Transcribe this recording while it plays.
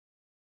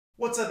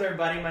What's up,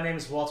 everybody? My name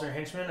is Walter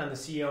Hinchman. I'm the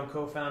CEO and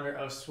co-founder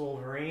of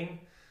Swolverine.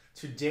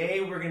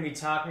 Today we're going to be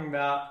talking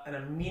about an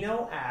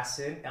amino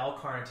acid,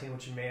 L-Carnitine,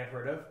 which you may have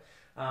heard of.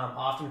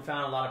 Often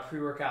found in a lot of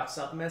pre-workout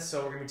supplements. So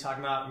we're going to be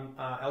talking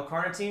about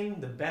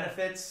L-Carnitine, the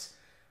benefits,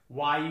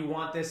 why you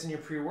want this in your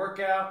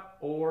pre-workout,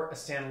 or a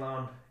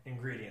standalone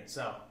ingredient.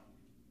 So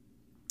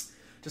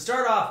to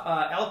start off,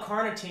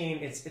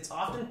 L-Carnitine, it's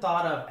often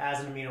thought of as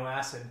an amino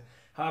acid.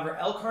 However,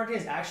 L-Carnitine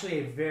is actually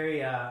a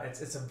very,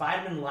 it's a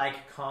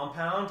vitamin-like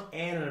compound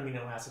and an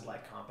amino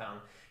acid-like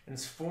compound. And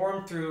it's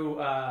formed through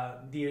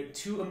the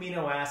two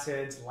amino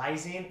acids,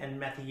 lysine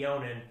and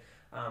methionine,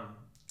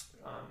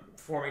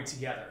 forming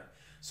together.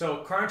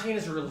 So carnitine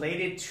is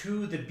related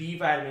to the B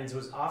vitamins. It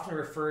was often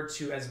referred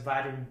to as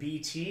vitamin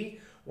BT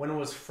when it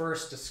was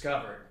first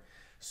discovered.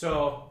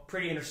 So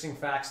pretty interesting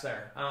facts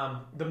there.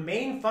 The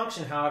main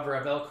function, however,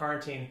 of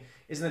L-Carnitine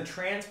is in the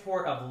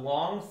transport of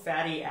long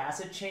fatty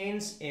acid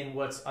chains in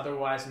what's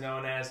otherwise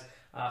known as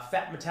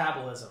fat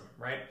metabolism,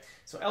 right?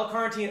 So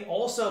L-Carnitine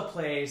also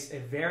plays a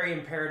very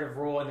imperative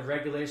role in the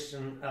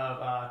regulation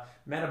of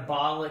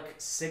metabolic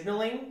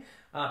signaling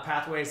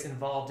pathways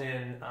involved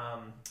in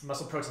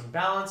muscle protein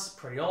balance,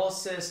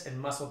 proteolysis, and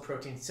muscle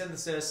protein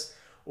synthesis,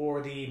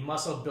 or the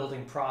muscle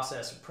building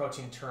process of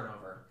protein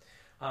turnover.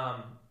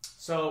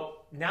 So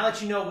now that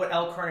you know what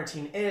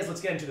L-Carnitine is, let's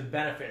get into the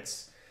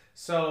benefits.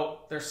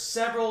 So there's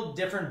several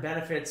different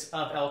benefits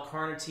of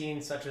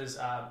L-Carnitine, such as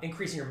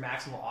increasing your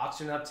maximal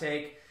oxygen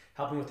uptake,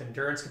 helping with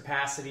endurance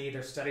capacity.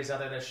 There's studies out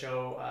there that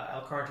show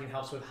L-Carnitine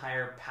helps with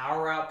higher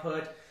power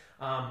output.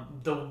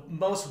 The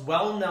most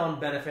well-known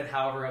benefit,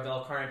 however, of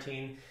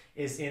L-Carnitine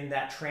is in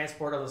that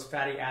transport of those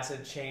fatty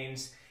acid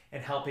chains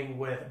and helping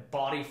with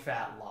body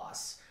fat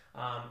loss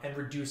and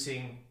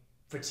reducing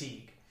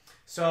fatigue.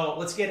 So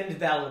let's get into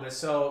that a little bit.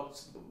 So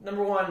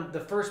number one, the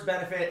first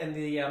benefit and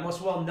the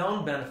most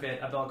well-known benefit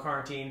of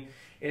L-Carnitine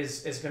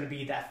is going to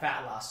be that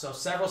fat loss. So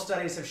several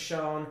studies have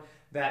shown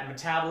that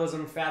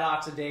metabolism, fat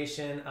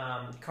oxidation,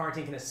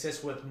 carnitine can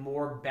assist with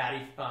more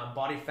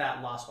body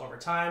fat loss over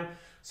time.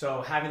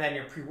 So having that in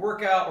your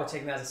pre-workout or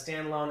taking that as a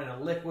standalone in a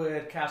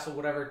liquid, capsule,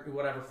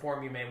 whatever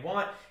form you may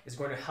want is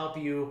going to help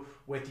you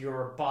with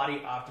your body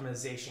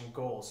optimization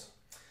goals.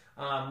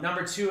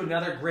 Number two,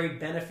 another great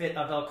benefit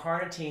of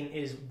L-Carnitine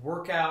is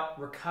workout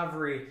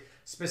recovery.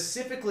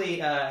 Specifically,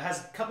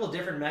 has a couple of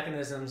different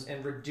mechanisms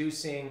in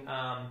reducing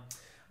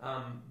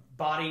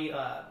body,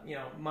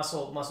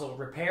 muscle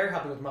repair,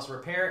 helping with muscle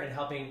repair, and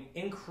helping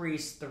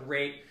increase the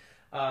rate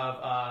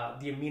of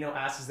the amino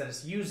acids that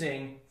it's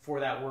using for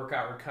that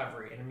workout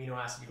recovery and amino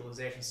acid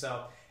utilization.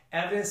 So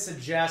evidence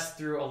suggests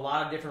through a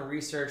lot of different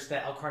research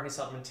that L-Carnitine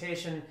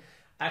supplementation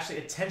actually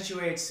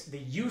attenuates the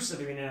use of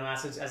amino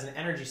acids as an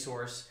energy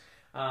source,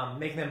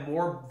 making them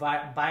more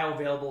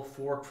bioavailable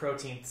for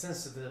protein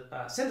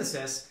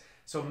synthesis,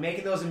 so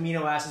making those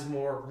amino acids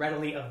more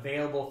readily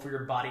available for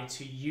your body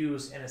to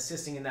use and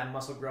assisting in that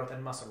muscle growth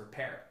and muscle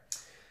repair.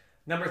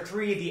 Number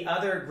three, the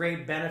other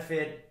great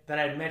benefit that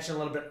I had mentioned a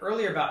little bit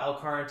earlier about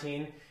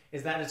L-Carnitine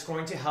is that it's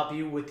going to help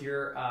you with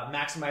your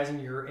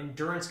maximizing your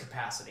endurance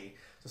capacity.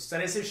 So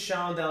studies have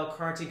shown that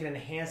L-Carnitine can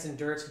enhance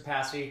endurance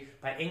capacity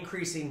by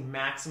increasing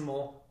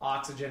maximal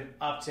oxygen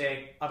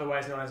uptake,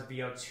 otherwise known as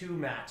VO2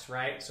 max,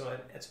 right? So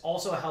it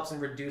also helps in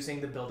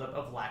reducing the buildup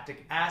of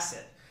lactic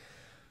acid.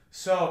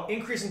 So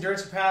increased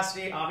endurance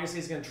capacity obviously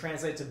is going to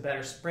translate to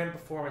better sprint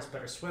performance,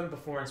 better swim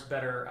performance,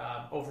 better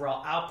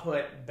overall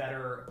output,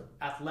 better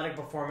athletic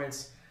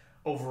performance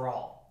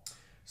overall.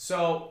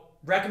 So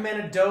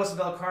recommended dose of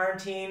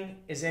L-Carnitine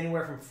is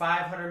anywhere from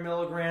 500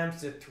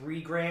 milligrams to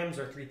 3 grams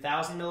or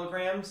 3,000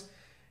 milligrams.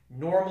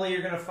 Normally,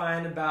 you're going to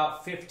find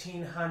about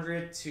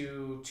 1,500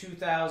 to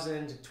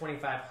 2,000 to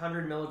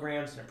 2,500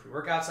 milligrams in a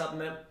pre-workout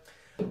supplement.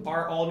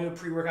 Our all-new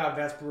pre-workout,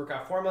 advanced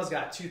pre-workout formula has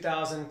got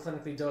 2,000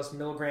 clinically dosed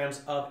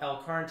milligrams of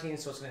L-Carnitine,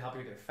 so it's going to help you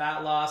with your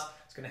fat loss.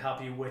 It's going to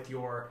help you with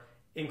your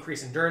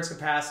increased endurance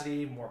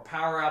capacity, more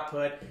power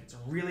output. It's a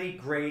really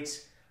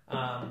great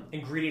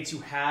ingredient to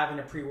have in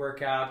a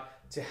pre-workout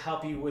to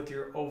help you with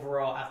your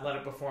overall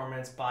athletic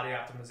performance, body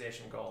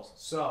optimization goals.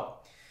 So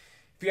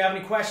if you have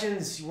any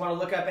questions, you want to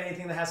look up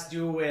anything that has to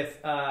do with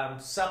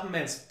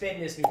supplements,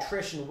 fitness,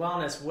 nutrition,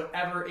 wellness,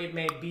 whatever it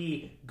may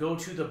be, go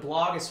to the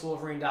blog at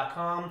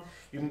swolverine.com.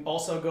 You can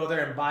also go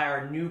there and buy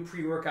our new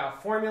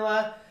pre-workout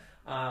formula.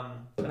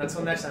 And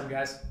until next time,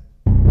 guys.